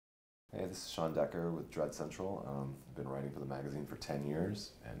Hey, this is Sean Decker with Dread Central. I've been writing for the magazine for 10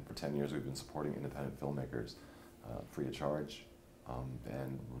 years, and for 10 years we've been supporting independent filmmakers free of charge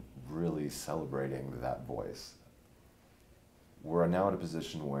and really celebrating that voice. We're now in a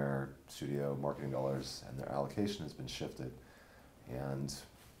position where studio marketing dollars and their allocation has been shifted, and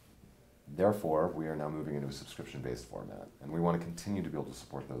therefore we are now moving into a subscription-based format, and we want to continue to be able to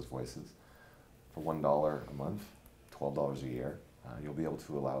support those voices. For $1 a month, $12 a year, you'll be able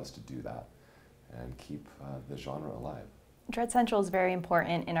to allow us to do that and keep the genre alive. Dread Central is very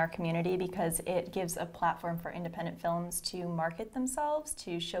important in our community because it gives a platform for independent films to market themselves,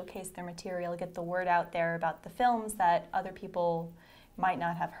 to showcase their material, get the word out there about the films that other people might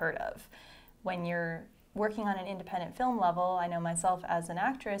not have heard of. When you're working on an independent film level, I know myself as an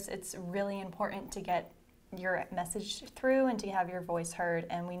actress, it's really important to get your message through and to have your voice heard,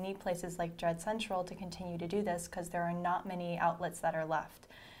 and we need places like Dread Central to continue to do this because there are not many outlets that are left.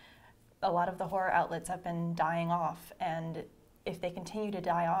 A lot of the horror outlets have been dying off, and if they continue to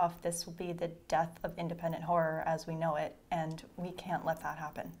die off, this will be the death of independent horror as we know it, and we can't let that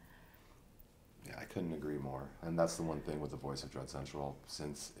happen. Yeah, I couldn't agree more, and that's the one thing with the voice of Dread Central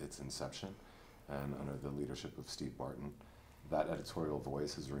since its inception and under the leadership of Steve Barton. That editorial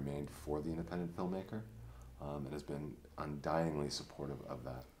voice has remained for the independent filmmaker. And has been undyingly supportive of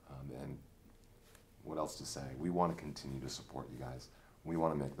that. And what else to say? We want to continue to support you guys. We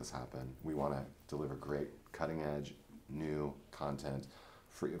want to make this happen. We want to deliver great, cutting-edge, new content,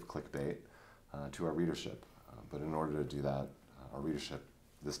 free of clickbait, to our readership. But in order to do that, our readership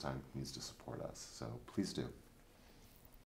this time needs to support us. So please do.